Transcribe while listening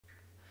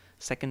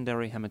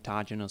Secondary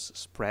hematogenous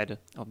spread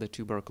of the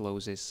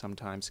tuberculosis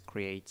sometimes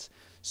creates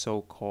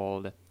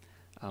so-called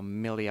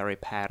miliary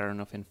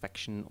pattern of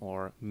infection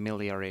or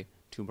miliary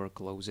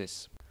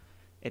tuberculosis.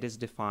 It is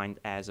defined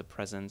as a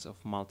presence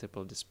of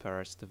multiple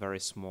dispersed, very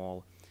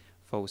small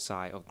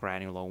foci of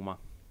granuloma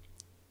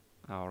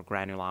or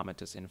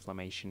granulomatous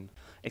inflammation.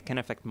 It can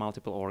affect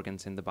multiple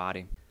organs in the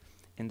body.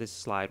 In this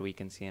slide we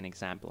can see an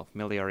example of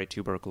miliary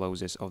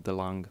tuberculosis of the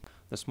lung.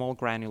 The small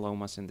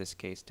granulomas in this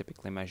case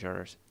typically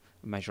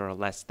measure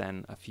less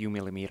than a few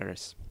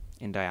millimeters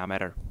in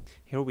diameter.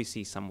 Here we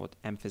see somewhat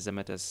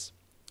emphysematous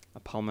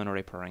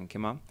pulmonary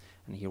parenchyma,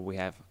 and here we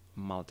have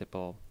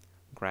multiple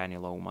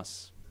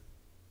granulomas.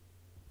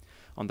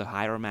 On the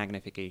higher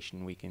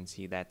magnification we can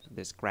see that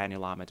this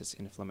granulomatous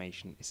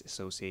inflammation is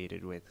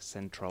associated with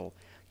central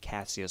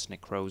caseous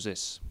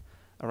necrosis.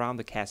 Around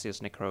the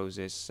caseous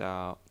necrosis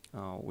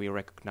we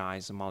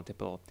recognize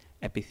multiple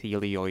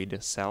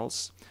epithelioid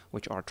cells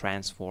which are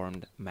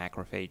transformed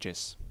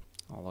macrophages.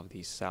 All of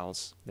these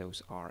cells,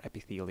 those are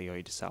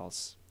epithelioid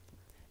cells.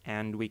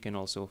 And we can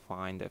also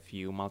find a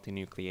few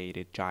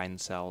multinucleated giant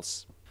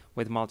cells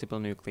with multiple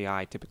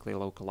nuclei typically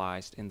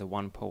localized in the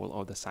one pole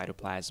of the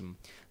cytoplasm.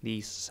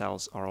 These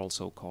cells are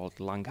also called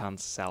Langhans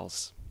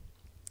cells.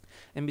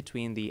 In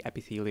between the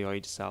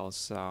epithelioid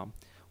cells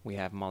we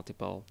have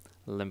multiple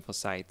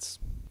lymphocytes.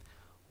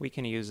 We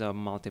can use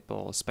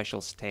multiple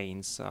special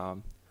stains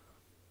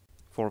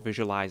for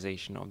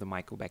visualization of the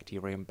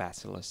Mycobacterium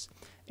bacillus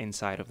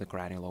inside of the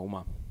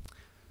granuloma.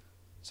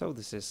 So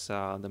this is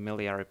the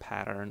miliary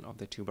pattern of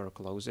the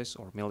tuberculosis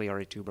or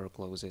miliary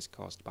tuberculosis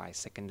caused by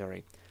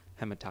secondary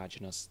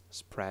hematogenous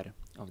spread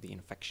of the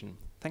infection.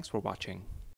 Thanks for watching.